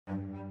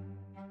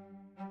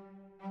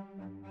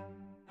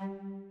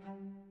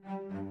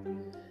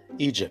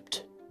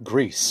Egypt,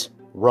 Greece,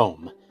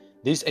 Rome.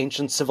 These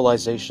ancient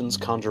civilizations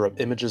conjure up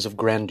images of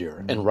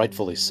grandeur, and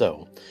rightfully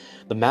so.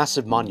 The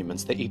massive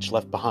monuments they each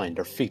left behind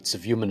are feats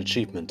of human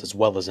achievement as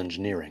well as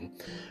engineering.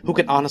 Who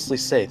can honestly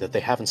say that they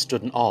haven't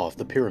stood in awe of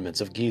the pyramids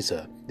of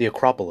Giza, the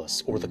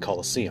Acropolis, or the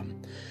Colosseum?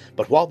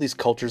 But while these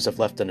cultures have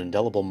left an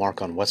indelible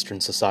mark on Western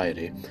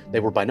society, they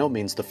were by no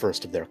means the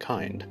first of their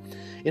kind.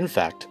 In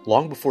fact,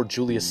 long before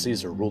Julius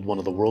Caesar ruled one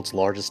of the world's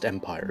largest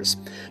empires,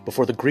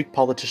 before the Greek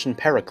politician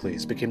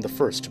Pericles became the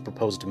first to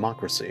propose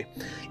democracy,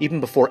 even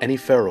before any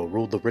pharaoh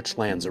ruled the rich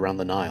lands around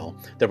the Nile,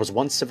 there was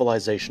one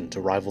civilization to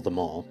rival them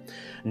all.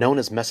 Known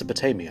as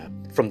Mesopotamia,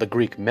 from the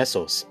Greek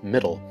mesos,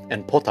 middle,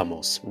 and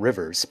potamos,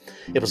 rivers,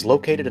 it was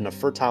located in a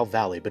fertile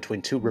valley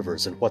between two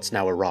rivers in what's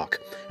now Iraq,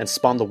 and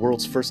spawned the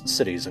world's first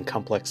cities and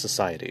complex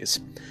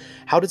societies.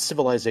 How did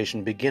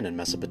civilization begin in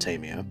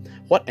Mesopotamia?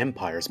 What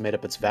empires made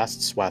up its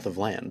vast swath of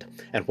land?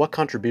 And what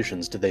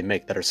contributions did they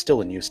make that are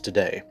still in use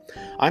today?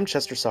 I'm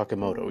Chester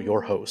Sakamoto,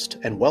 your host,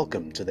 and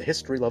welcome to the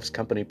History Loves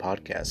Company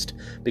podcast,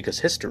 because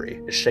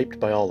history is shaped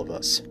by all of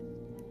us.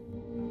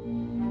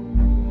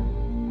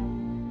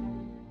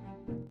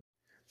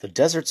 The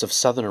deserts of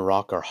southern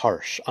Iraq are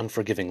harsh,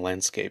 unforgiving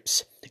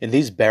landscapes. In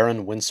these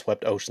barren,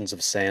 windswept oceans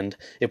of sand,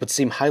 it would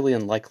seem highly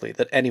unlikely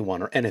that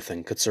anyone or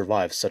anything could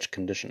survive such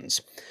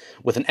conditions.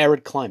 With an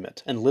arid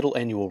climate and little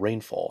annual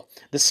rainfall,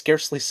 this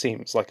scarcely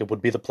seems like it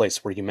would be the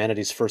place where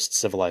humanity's first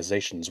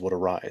civilizations would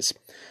arise.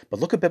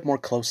 But look a bit more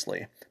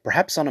closely,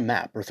 perhaps on a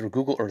map or through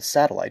Google Earth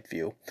satellite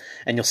view,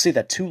 and you'll see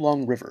that two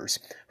long rivers,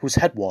 whose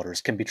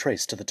headwaters can be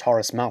traced to the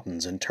Taurus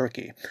Mountains in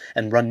Turkey,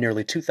 and run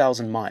nearly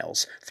 2,000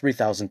 miles,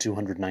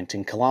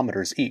 3,219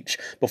 kilometers each,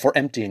 before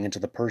emptying into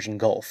the Persian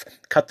Gulf,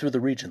 cut through the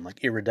region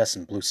like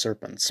iridescent blue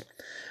serpents.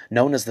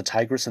 Known as the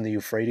Tigris and the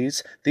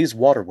Euphrates, these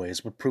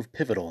waterways would prove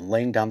pivotal in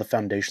laying down the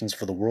foundations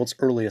for the world's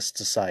earliest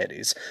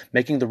societies,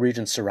 making the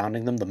region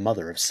surrounding them the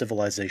mother of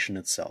civilization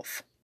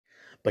itself.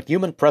 But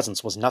human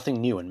presence was nothing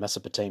new in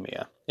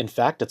Mesopotamia. In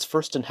fact, its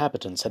first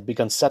inhabitants had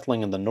begun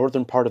settling in the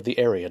northern part of the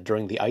area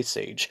during the Ice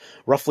Age,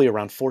 roughly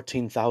around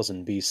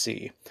 14,000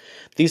 BC.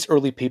 These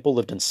early people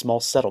lived in small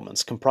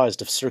settlements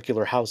comprised of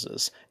circular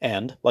houses,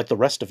 and, like the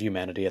rest of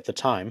humanity at the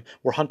time,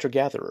 were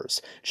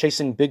hunter-gatherers,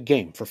 chasing big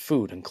game for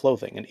food and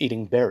clothing and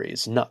eating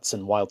berries, nuts,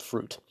 and wild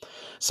fruit.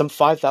 Some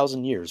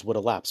 5,000 years would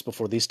elapse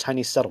before these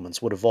tiny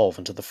settlements would evolve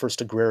into the first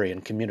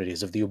agrarian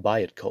communities of the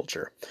Ubaid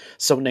culture,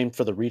 so named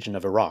for the region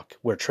of Iraq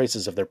where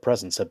traces of their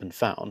presence have been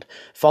found,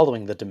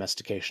 following the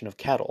domestication of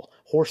cattle,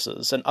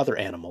 horses, and other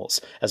animals,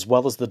 as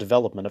well as the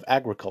development of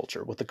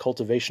agriculture with the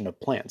cultivation of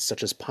plants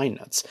such as pine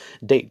nuts,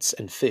 dates,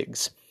 and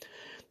figs.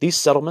 These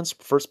settlements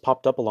first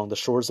popped up along the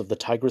shores of the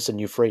Tigris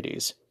and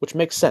Euphrates, which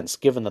makes sense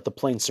given that the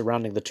plain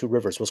surrounding the two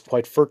rivers was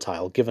quite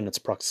fertile given its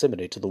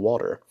proximity to the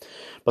water.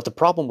 But the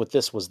problem with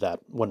this was that,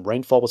 when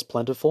rainfall was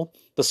plentiful,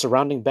 the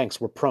surrounding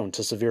banks were prone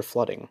to severe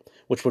flooding,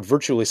 which would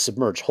virtually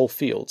submerge whole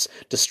fields,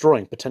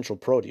 destroying potential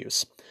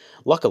produce.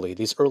 Luckily,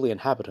 these early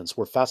inhabitants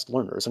were fast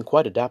learners and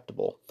quite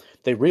adaptable.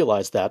 They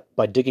realized that,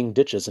 by digging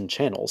ditches and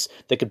channels,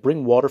 they could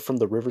bring water from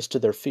the rivers to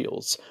their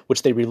fields,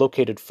 which they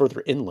relocated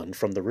further inland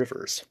from the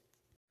rivers.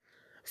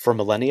 For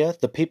millennia,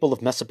 the people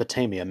of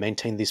Mesopotamia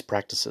maintained these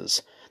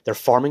practices. Their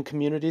farming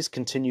communities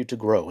continued to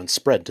grow and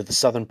spread to the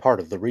southern part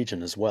of the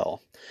region as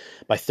well.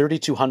 By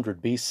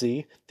 3200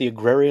 BC, the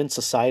agrarian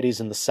societies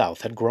in the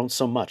south had grown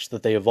so much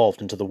that they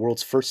evolved into the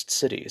world's first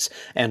cities,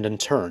 and in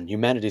turn,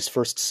 humanity's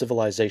first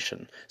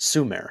civilization,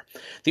 Sumer.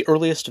 The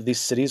earliest of these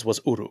cities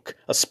was Uruk,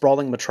 a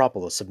sprawling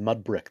metropolis of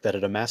mud brick that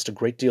had amassed a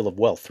great deal of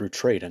wealth through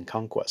trade and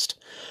conquest.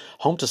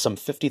 Home to some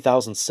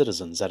 50,000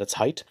 citizens at its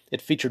height,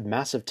 it featured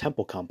massive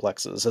temple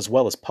complexes as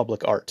well as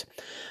public art.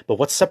 But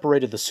what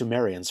separated the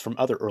Sumerians from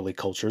other early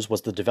cultures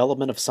was the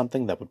development of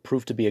something that would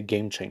prove to be a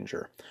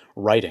game-changer: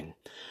 writing.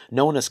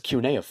 Known as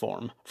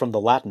cuneiform, from the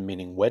Latin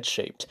meaning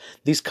wedge-shaped,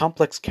 these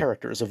complex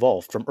characters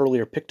evolved from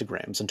earlier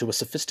pictograms into a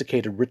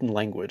sophisticated written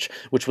language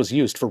which was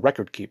used for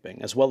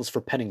record-keeping as well as for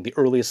penning the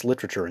earliest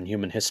literature in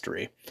human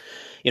history.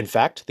 In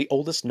fact, the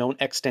oldest known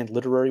extant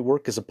literary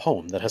work is a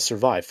poem that has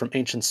survived from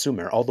ancient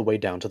Sumer all the way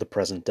down to the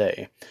present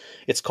day.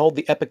 It's called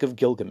the Epic of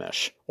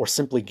Gilgamesh, or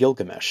simply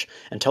Gilgamesh,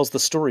 and tells the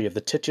story of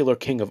the titular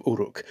king of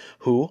Uruk,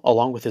 who,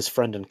 along with his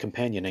friend and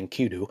companion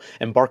Enkidu,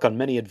 embark on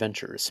many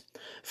adventures.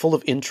 Full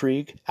of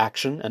intrigue,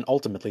 action, and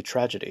ultimately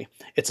tragedy,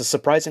 it's a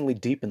surprisingly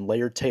deep and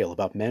layered tale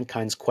about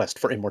mankind's quest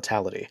for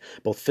immortality,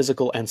 both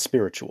physical and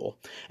spiritual,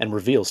 and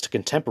reveals to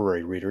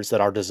contemporary readers that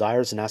our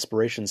desires and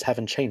aspirations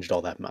haven't changed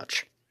all that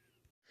much.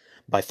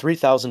 By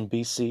 3000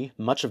 BC,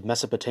 much of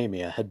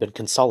Mesopotamia had been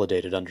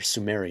consolidated under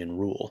Sumerian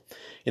rule.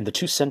 In the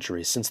 2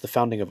 centuries since the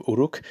founding of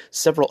Uruk,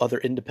 several other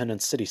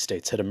independent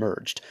city-states had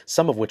emerged,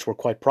 some of which were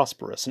quite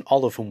prosperous and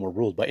all of whom were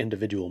ruled by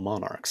individual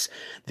monarchs.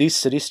 These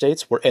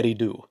city-states were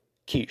Eridu,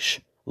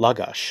 Kish,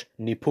 Lagash,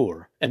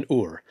 Nippur, and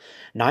Ur.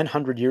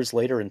 900 years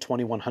later, in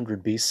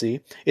 2100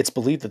 BC, it's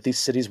believed that these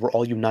cities were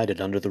all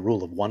united under the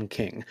rule of one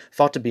king,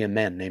 thought to be a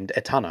man named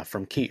Etana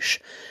from Kish.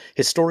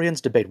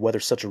 Historians debate whether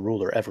such a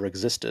ruler ever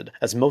existed,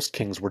 as most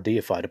kings were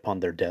deified upon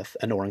their death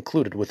and or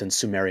included within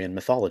Sumerian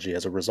mythology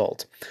as a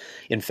result.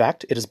 In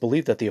fact, it is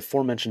believed that the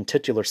aforementioned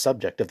titular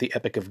subject of the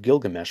Epic of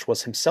Gilgamesh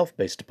was himself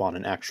based upon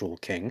an actual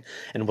king,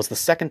 and was the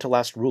second to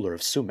last ruler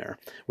of Sumer,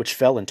 which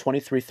fell in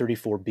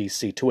 2334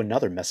 BC to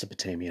another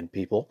Mesopotamian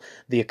people,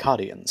 the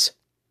Akkadians.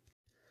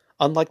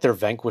 Unlike their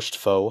vanquished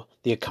foe,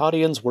 the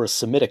Akkadians were a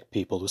Semitic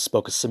people who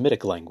spoke a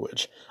Semitic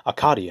language,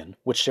 Akkadian,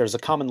 which shares a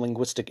common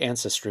linguistic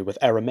ancestry with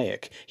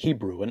Aramaic,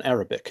 Hebrew, and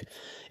Arabic.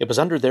 It was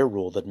under their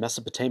rule that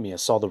Mesopotamia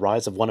saw the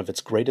rise of one of its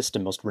greatest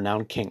and most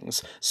renowned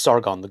kings,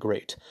 Sargon the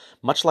Great.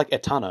 Much like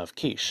Etana of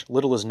Kish,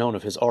 little is known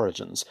of his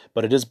origins,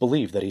 but it is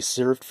believed that he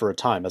served for a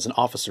time as an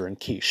officer in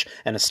Kish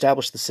and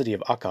established the city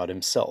of Akkad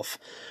himself.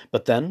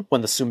 But then,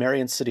 when the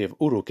Sumerian city of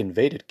Uruk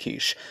invaded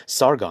Kish,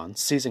 Sargon,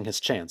 seizing his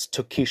chance,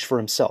 took Kish for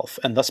himself,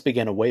 and thus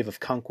began a wave of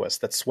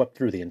conquest that swept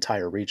through the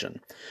entire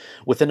region.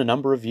 Within a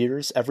number of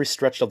years, every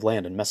stretch of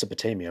land in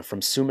Mesopotamia,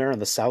 from Sumer in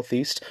the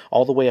southeast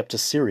all the way up to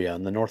Syria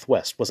in the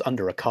northwest, was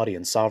under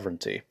Akkadian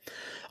sovereignty.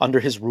 Under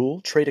his rule,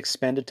 trade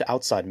expanded to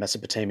outside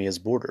Mesopotamia's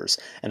borders,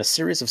 and a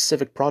series of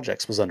civic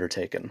projects was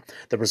undertaken,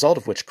 the result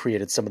of which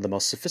created some of the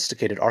most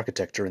sophisticated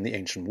architecture in the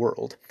ancient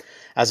world.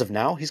 As of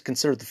now, he's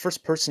considered the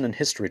first person in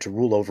history to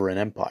rule over an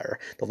empire,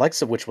 the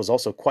likes of which was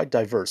also quite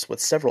diverse,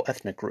 with several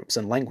ethnic groups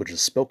and languages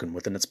spoken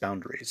within its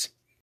boundaries.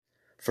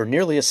 For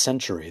nearly a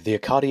century, the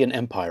Akkadian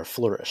Empire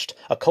flourished,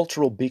 a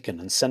cultural beacon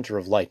and center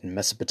of light in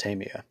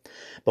Mesopotamia.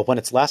 But when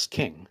its last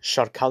king,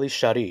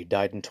 Sharkali-Shari,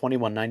 died in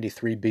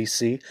 2193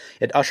 BC,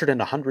 it ushered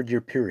in a 100-year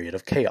period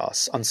of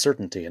chaos,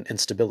 uncertainty, and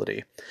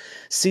instability.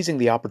 Seizing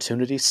the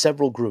opportunity,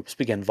 several groups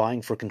began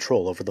vying for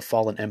control over the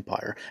fallen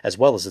empire, as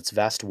well as its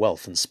vast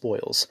wealth and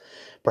spoils.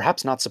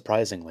 Perhaps not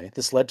surprisingly,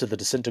 this led to the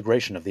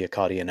disintegration of the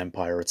Akkadian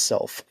Empire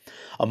itself.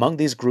 Among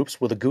these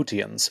groups were the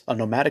Gutians, a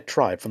nomadic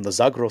tribe from the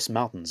Zagros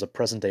Mountains of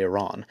present-day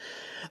Iran.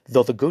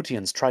 Though the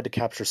Gutians tried to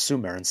capture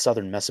Sumer in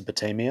southern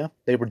Mesopotamia,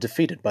 they were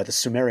defeated by the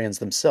Sumerians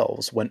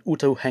themselves when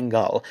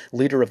Utu-Hengal,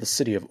 leader of the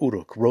city of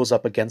Uruk, rose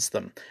up against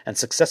them and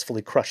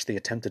successfully crushed the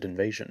attempted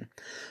invasion.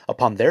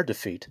 Upon their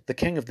defeat, the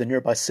king of the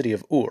nearby city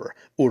of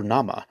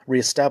Ur-Nama,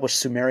 re-established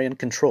Sumerian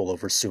control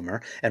over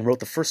Sumer and wrote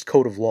the first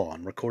code of law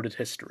in recorded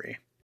history.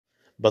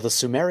 But the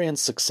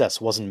Sumerians' success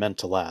wasn't meant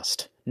to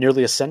last.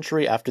 Nearly a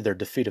century after their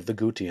defeat of the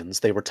Gutians,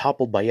 they were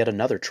toppled by yet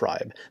another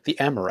tribe, the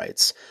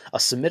Amorites. A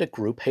Semitic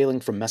group hailing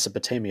from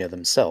Mesopotamia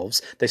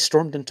themselves, they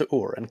stormed into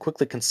Ur and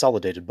quickly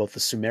consolidated both the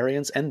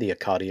Sumerians and the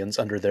Akkadians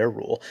under their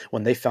rule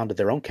when they founded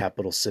their own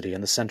capital city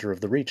in the center of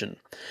the region.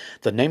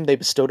 The name they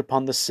bestowed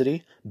upon this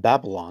city,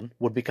 Babylon,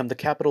 would become the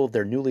capital of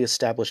their newly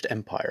established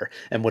empire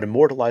and would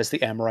immortalize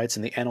the Amorites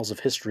in the annals of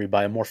history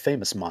by a more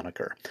famous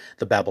moniker,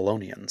 the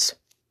Babylonians.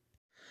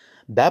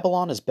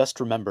 Babylon is best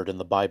remembered in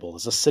the Bible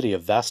as a city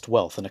of vast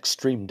wealth and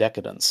extreme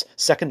decadence,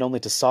 second only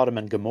to Sodom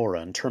and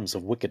Gomorrah in terms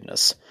of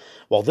wickedness.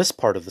 While this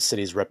part of the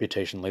city's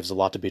reputation leaves a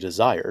lot to be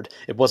desired,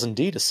 it was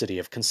indeed a city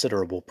of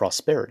considerable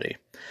prosperity.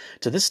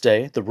 To this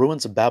day, the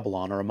ruins of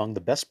Babylon are among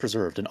the best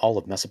preserved in all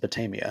of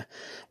Mesopotamia.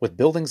 With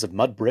buildings of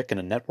mud brick and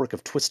a network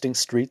of twisting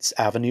streets,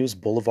 avenues,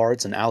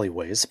 boulevards, and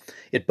alleyways,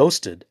 it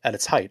boasted, at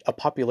its height, a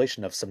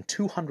population of some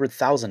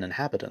 200,000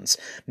 inhabitants,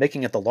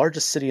 making it the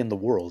largest city in the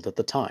world at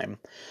the time.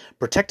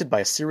 Protected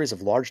by a series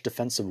of large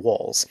defensive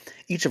walls,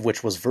 each of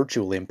which was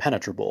virtually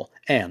impenetrable,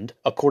 and,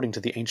 according to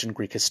the ancient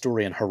Greek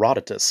historian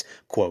Herodotus,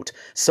 quote,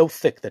 so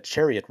thick that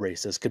chariot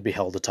races could be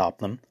held atop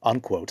them,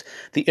 unquote,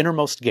 the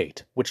innermost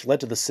gate, which led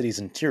to the city's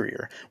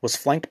interior, was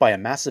flanked by a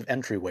massive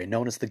entryway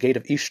known as the Gate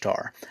of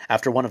Ishtar,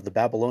 after one of the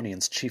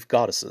Babylonians' chief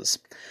goddesses.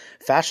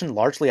 Fashioned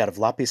largely out of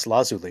lapis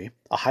lazuli,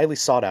 a highly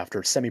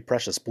sought-after,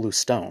 semi-precious blue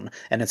stone,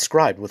 and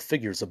inscribed with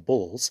figures of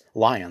bulls,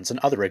 lions, and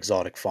other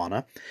exotic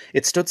fauna,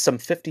 it stood some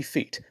 50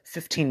 feet,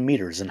 15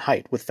 meters in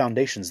height, with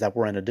foundations that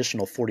were an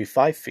additional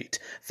 45 feet,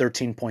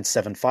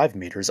 13.75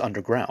 meters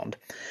underground.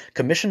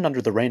 Commissioned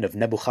under the reign of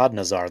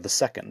Nebuchadnezzar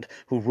II,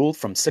 who ruled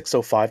from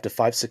 605 to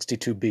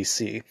 562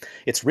 BC,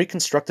 its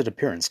reconstructed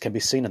appearance can be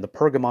seen in the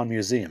Pergamon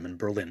Museum in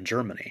Berlin,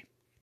 Germany.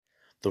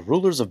 The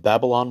rulers of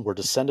Babylon were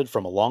descended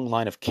from a long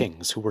line of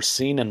kings who were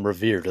seen and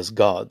revered as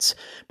gods.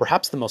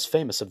 Perhaps the most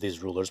famous of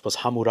these rulers was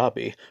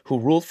Hammurabi, who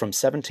ruled from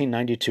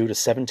 1792 to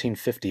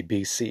 1750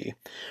 BC.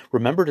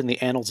 Remembered in the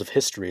annals of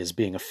history as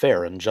being a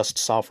fair and just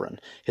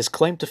sovereign, his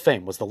claim to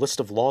fame was the list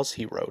of laws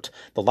he wrote,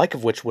 the like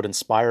of which would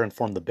inspire and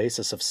form the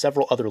basis of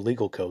several other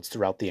legal codes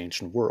throughout the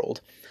ancient world.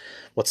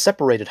 What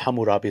separated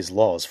Hammurabi's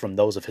laws from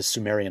those of his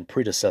Sumerian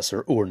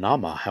predecessor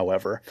Ur-Nama,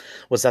 however,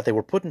 was that they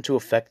were put into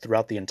effect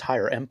throughout the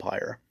entire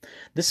empire.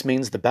 This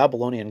means the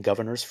Babylonian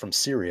governors from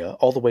Syria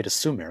all the way to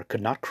Sumer could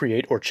not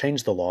create or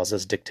change the laws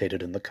as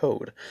dictated in the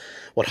code.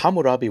 What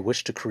Hammurabi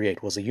wished to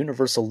create was a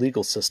universal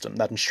legal system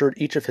that ensured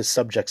each of his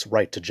subjects'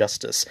 right to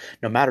justice,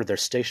 no matter their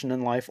station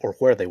in life or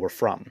where they were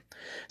from.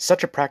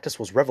 Such a practice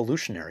was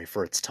revolutionary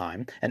for its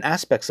time, and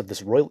aspects of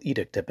this royal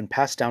edict have been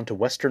passed down to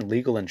Western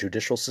legal and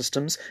judicial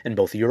systems in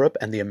both Europe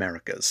and the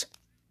Americas.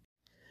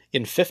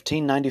 In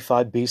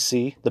 1595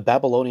 BC, the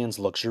Babylonians'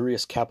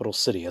 luxurious capital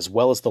city as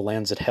well as the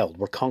lands it held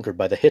were conquered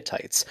by the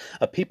Hittites,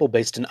 a people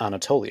based in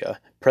Anatolia,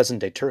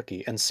 present-day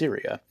Turkey, and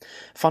Syria.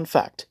 Fun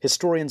fact,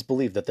 historians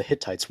believe that the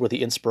Hittites were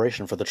the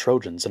inspiration for the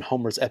Trojans in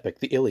Homer's epic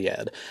The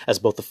Iliad, as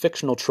both the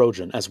fictional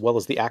Trojan as well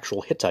as the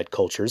actual Hittite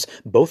cultures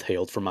both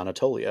hailed from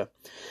Anatolia.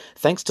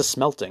 Thanks to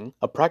smelting,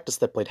 a practice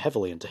that played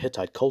heavily into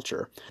Hittite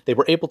culture, they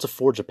were able to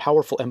forge a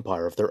powerful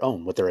empire of their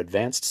own with their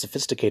advanced,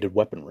 sophisticated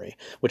weaponry,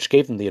 which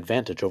gave them the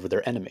advantage over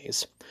their enemies.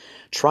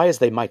 Try as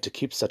they might to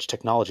keep such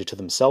technology to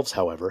themselves,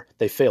 however,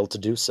 they failed to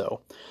do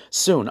so.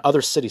 Soon,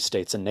 other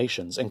city-states and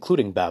nations,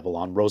 including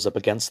Babylon, rose up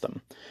against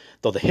them.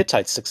 Though the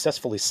Hittites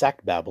successfully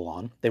sacked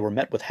Babylon, they were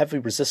met with heavy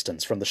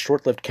resistance from the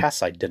short-lived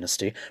Kassite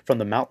dynasty from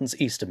the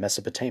mountains east of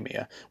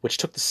Mesopotamia, which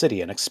took the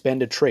city and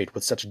expanded trade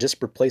with such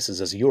disparate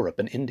places as Europe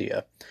and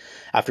India.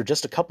 After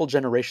just a couple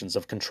generations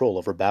of control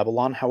over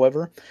Babylon,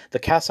 however, the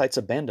Kassites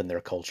abandoned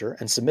their culture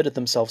and submitted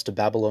themselves to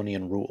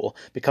Babylonian rule,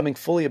 becoming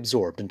fully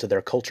absorbed into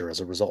their culture as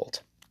a result.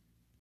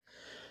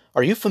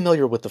 Are you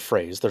familiar with the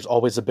phrase, "there's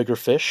always a bigger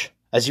fish"?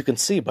 As you can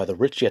see by the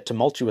rich yet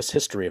tumultuous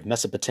history of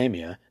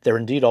Mesopotamia, there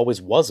indeed always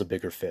was a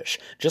bigger fish,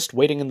 just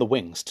waiting in the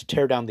wings to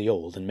tear down the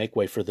old and make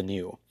way for the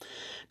new.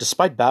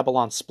 Despite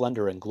Babylon's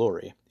splendor and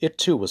glory, it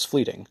too was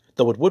fleeting,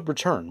 though it would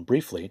return,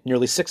 briefly,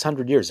 nearly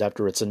 600 years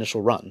after its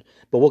initial run,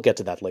 but we'll get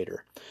to that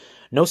later.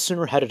 No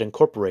sooner had it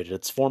incorporated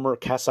its former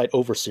Kassite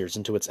overseers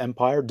into its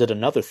empire did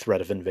another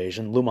threat of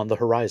invasion loom on the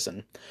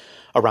horizon.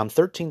 Around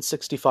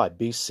 1365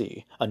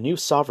 BC, a new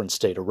sovereign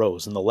state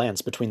arose in the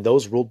lands between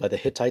those ruled by the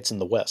Hittites in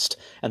the west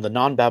and the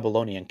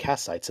non-Babylonian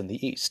Kassites in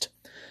the east.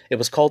 It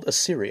was called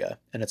Assyria,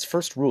 and its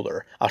first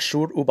ruler,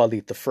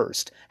 Ashur-uballit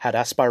I, had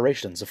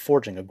aspirations of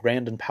forging a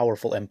grand and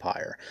powerful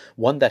empire,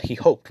 one that he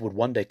hoped would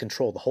one day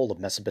control the whole of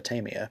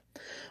Mesopotamia.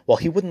 While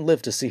he wouldn't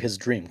live to see his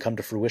dream come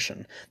to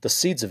fruition, the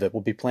seeds of it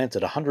would be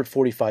planted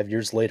 145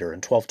 years later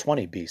in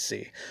 1220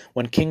 BC,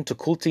 when King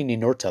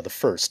Tukulti-Ninurta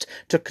I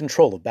took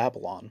control of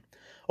Babylon.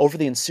 Over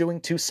the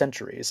ensuing 2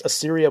 centuries,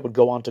 Assyria would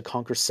go on to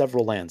conquer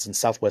several lands in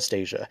southwest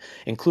Asia,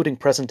 including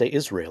present-day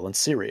Israel and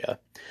Syria.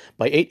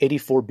 By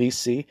 884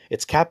 BC,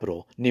 its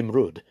capital,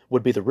 Nimrud,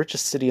 would be the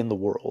richest city in the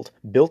world,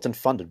 built and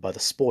funded by the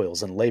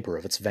spoils and labor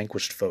of its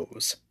vanquished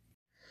foes.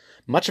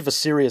 Much of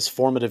Assyria's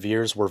formative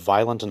years were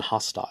violent and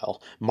hostile,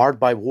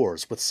 marred by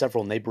wars with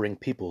several neighboring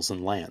peoples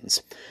and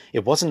lands.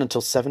 It wasn't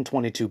until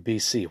 722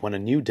 BC when a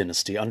new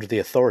dynasty under the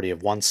authority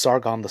of one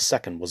Sargon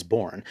II was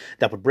born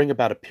that would bring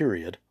about a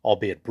period,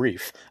 albeit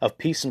brief, of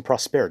peace and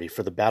prosperity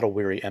for the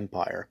battle-weary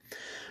empire.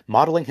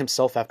 Modeling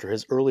himself after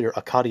his earlier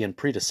Akkadian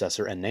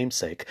predecessor and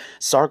namesake,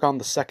 Sargon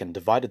II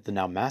divided the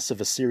now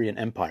massive Assyrian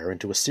Empire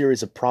into a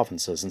series of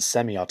provinces and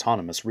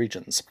semi-autonomous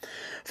regions.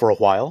 For a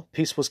while,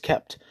 peace was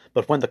kept,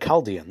 but when the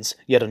Chaldeans,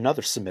 yet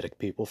another Semitic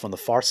people from the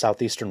far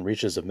southeastern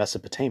reaches of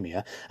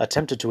Mesopotamia,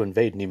 attempted to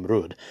invade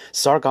Nimrud,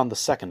 Sargon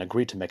II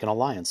agreed to make an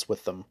alliance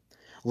with them.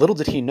 Little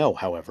did he know,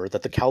 however,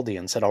 that the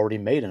Chaldeans had already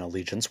made an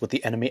allegiance with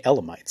the enemy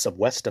Elamites of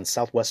west and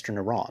southwestern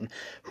Iran,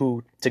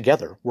 who,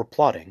 together, were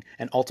plotting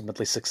and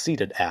ultimately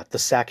succeeded at the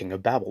sacking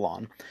of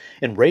Babylon.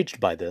 Enraged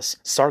by this,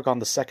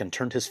 Sargon II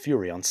turned his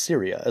fury on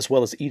Syria as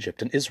well as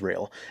Egypt and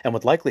Israel, and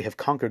would likely have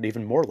conquered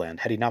even more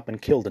land had he not been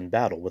killed in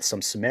battle with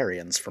some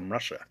Sumerians from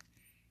Russia.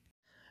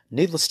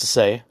 Needless to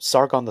say,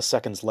 Sargon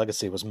II's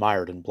legacy was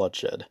mired in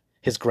bloodshed.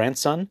 His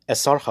grandson,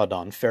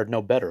 Esarhaddon, fared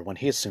no better when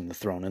he assumed the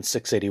throne in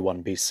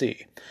 681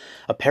 BC.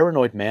 A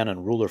paranoid man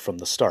and ruler from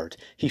the start,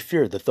 he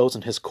feared that those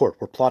in his court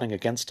were plotting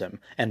against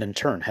him, and in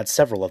turn had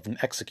several of them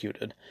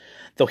executed.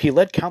 Though he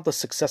led countless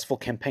successful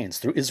campaigns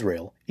through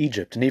Israel,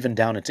 Egypt, and even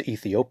down into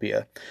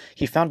Ethiopia,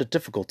 he found it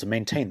difficult to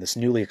maintain this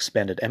newly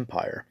expanded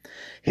empire.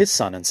 His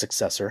son and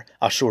successor,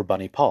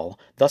 Ashur-banipal,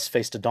 thus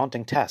faced a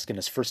daunting task in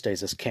his first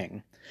days as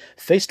king.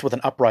 Faced with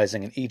an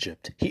uprising in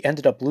Egypt, he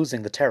ended up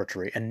losing the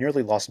territory and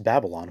nearly lost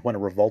Babylon when a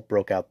revolt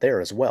broke out there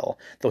as well,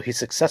 though he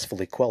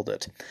successfully quelled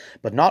it.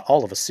 But not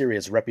all of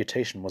Assyria's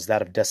reputation was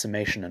that of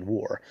decimation and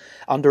war.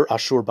 Under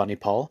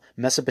Ashur-banipal,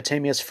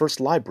 Mesopotamia's first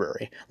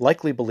library,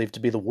 likely believed to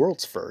be the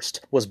world's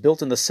first, was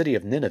built in the city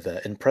of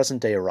Nineveh in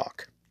present-day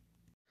Iraq.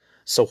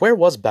 So where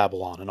was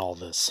Babylon in all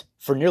this?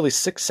 For nearly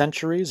 6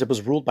 centuries, it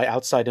was ruled by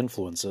outside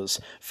influences,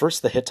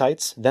 first the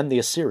Hittites, then the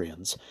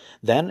Assyrians.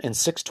 Then, in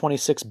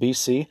 626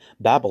 BC,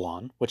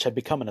 Babylon, which had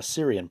become an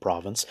Assyrian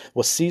province,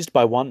 was seized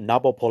by one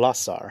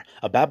Nabopolassar,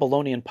 a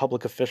Babylonian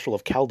public official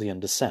of Chaldean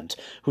descent,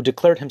 who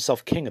declared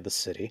himself king of the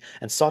city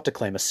and sought to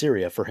claim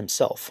Assyria for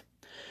himself.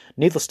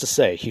 Needless to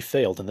say, he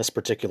failed in this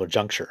particular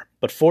juncture,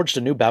 but forged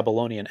a new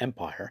Babylonian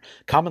empire,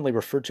 commonly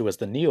referred to as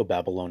the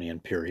Neo-Babylonian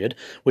period,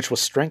 which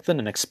was strengthened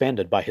and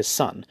expanded by his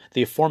son,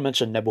 the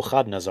aforementioned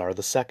Nebuchadnezzar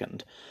II.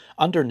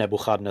 Under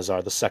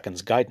Nebuchadnezzar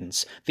II's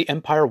guidance, the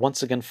empire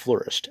once again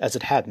flourished, as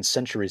it had in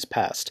centuries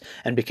past,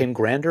 and became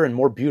grander and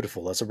more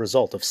beautiful as a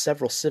result of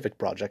several civic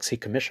projects he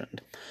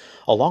commissioned.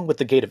 Along with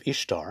the Gate of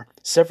Ishtar,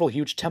 several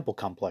huge temple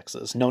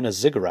complexes, known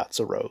as ziggurats,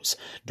 arose,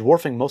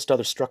 dwarfing most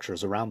other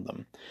structures around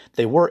them.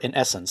 They were, in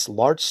essence,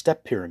 large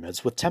step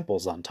pyramids with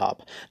temples on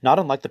top, not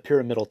unlike the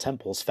pyramidal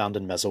temples found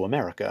in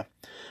Mesoamerica.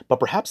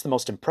 But perhaps the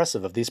most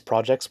impressive of these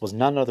projects was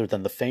none other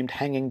than the famed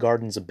Hanging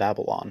Gardens of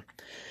Babylon.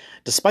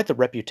 Despite the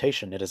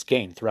reputation it has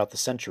gained throughout the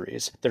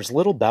centuries, there's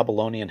little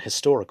Babylonian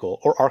historical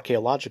or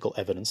archaeological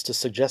evidence to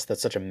suggest that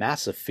such a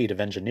massive feat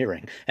of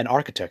engineering and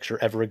architecture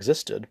ever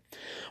existed.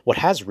 What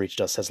has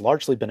reached us has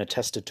largely been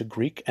attested to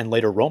Greek and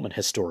later Roman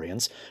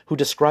historians, who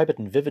describe it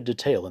in vivid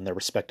detail in their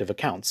respective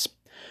accounts.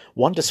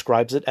 One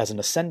describes it as an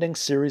ascending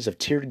series of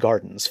tiered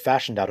gardens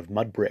fashioned out of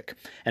mud brick,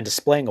 and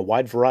displaying a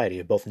wide variety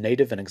of both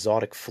native and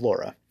exotic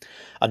flora.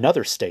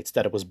 Another states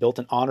that it was built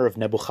in honor of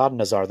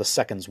Nebuchadnezzar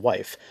II's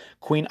wife,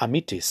 Queen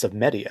Amitis of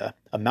Media,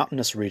 a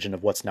mountainous region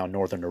of what's now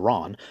northern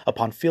Iran,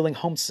 upon feeling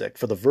homesick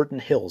for the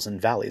verdant hills and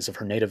valleys of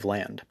her native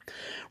land.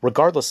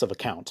 Regardless of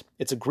account,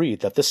 it's agreed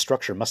that this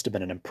structure must have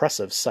been an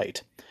impressive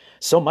sight,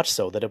 so much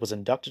so that it was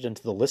inducted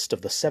into the list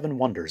of the 7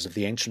 wonders of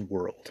the ancient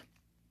world.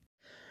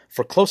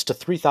 For close to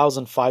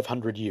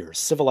 3,500 years,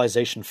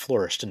 civilization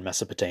flourished in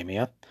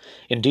Mesopotamia.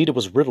 Indeed, it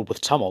was riddled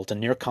with tumult and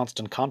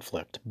near-constant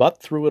conflict,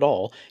 but through it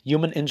all,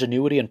 human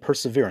ingenuity and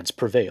perseverance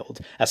prevailed,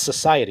 as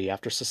society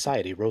after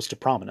society rose to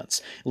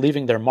prominence,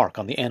 leaving their mark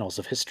on the annals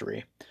of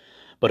history.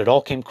 But it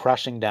all came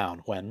crashing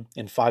down when,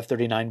 in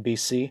 539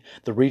 BC,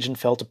 the region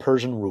fell to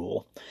Persian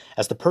rule.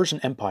 As the Persian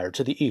Empire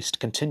to the east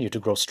continued to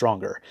grow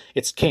stronger,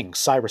 its king,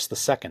 Cyrus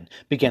II,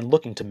 began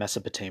looking to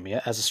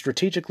Mesopotamia as a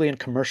strategically and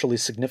commercially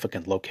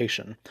significant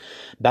location.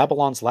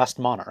 Babylon's last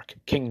monarch,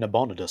 King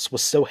Nabonidus,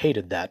 was so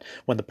hated that,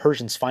 when the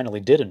Persians finally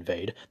did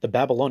invade, the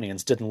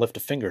Babylonians didn't lift a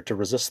finger to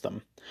resist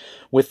them.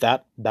 With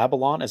that,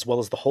 Babylon, as well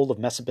as the whole of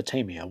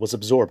Mesopotamia, was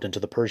absorbed into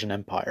the Persian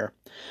Empire.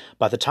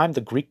 By the time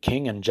the Greek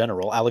king and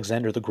general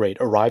Alexander the Great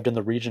arrived in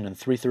the region in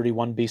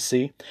 331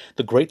 BC,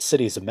 the great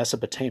cities of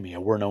Mesopotamia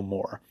were no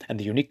more, and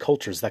the unique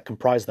cultures that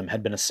comprised them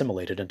had been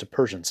assimilated into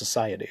Persian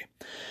society.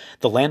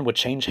 The land would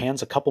change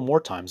hands a couple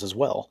more times as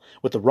well,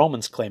 with the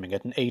Romans claiming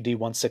it in AD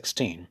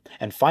 116,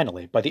 and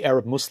finally by the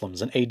Arab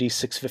Muslims in AD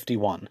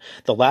 651,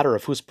 the latter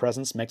of whose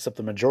presence makes up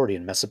the majority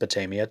in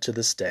Mesopotamia to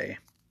this day.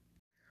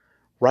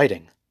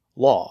 Writing,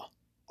 law,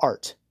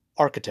 art,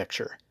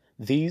 architecture.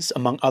 These,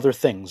 among other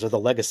things, are the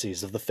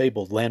legacies of the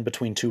fabled land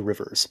between two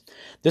rivers.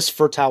 This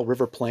fertile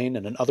river plain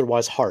in an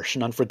otherwise harsh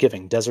and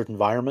unforgiving desert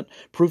environment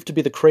proved to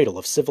be the cradle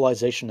of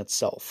civilization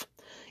itself.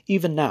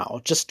 Even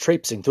now, just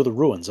traipsing through the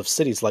ruins of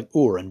cities like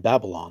Ur and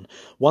Babylon,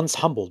 one's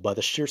humbled by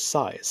the sheer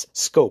size,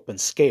 scope, and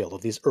scale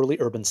of these early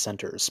urban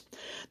centers.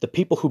 The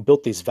people who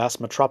built these vast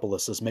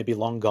metropolises may be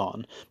long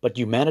gone, but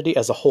humanity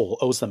as a whole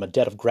owes them a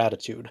debt of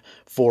gratitude,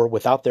 for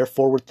without their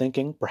forward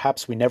thinking,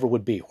 perhaps we never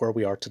would be where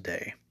we are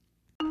today.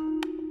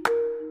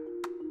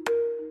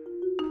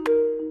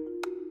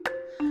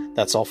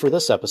 That's all for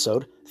this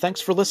episode.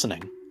 Thanks for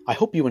listening. I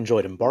hope you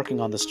enjoyed embarking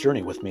on this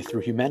journey with me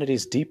through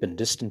humanity's deep and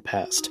distant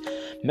past.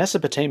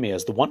 Mesopotamia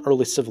is the one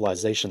early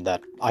civilization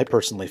that, I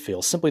personally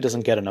feel, simply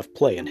doesn't get enough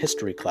play in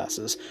history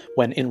classes,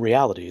 when in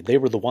reality they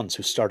were the ones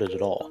who started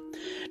it all.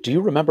 Do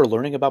you remember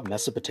learning about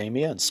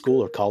Mesopotamia in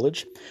school or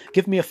college?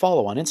 Give me a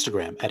follow on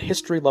Instagram at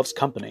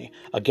HistoryLovesCompany.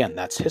 Again,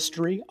 that's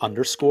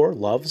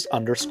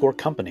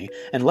history_loves_company,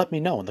 and let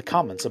me know in the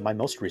comments of my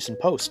most recent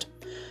post.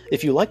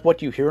 If you like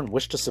what you hear and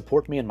wish to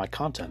support me and my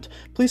content,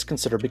 please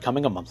consider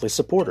becoming a monthly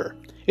supporter.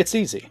 It's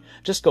easy.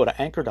 Just go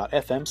to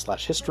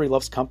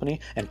anchor.fm/HistoryLovesCompany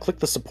and click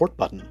the support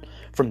button.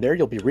 From there,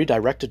 you'll be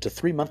redirected to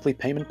 3 monthly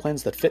payment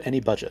plans that fit any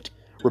budget.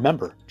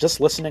 Remember, just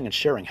listening and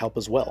sharing help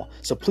as well,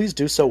 so please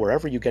do so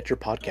wherever you get your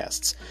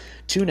podcasts.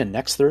 Tune in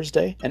next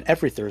Thursday and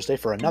every Thursday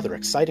for another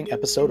exciting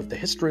episode of the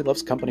History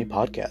Loves Company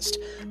podcast,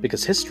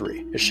 because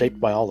history is shaped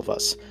by all of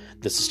us.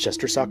 This is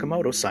Chester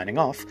Sakamoto signing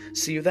off.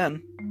 See you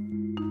then.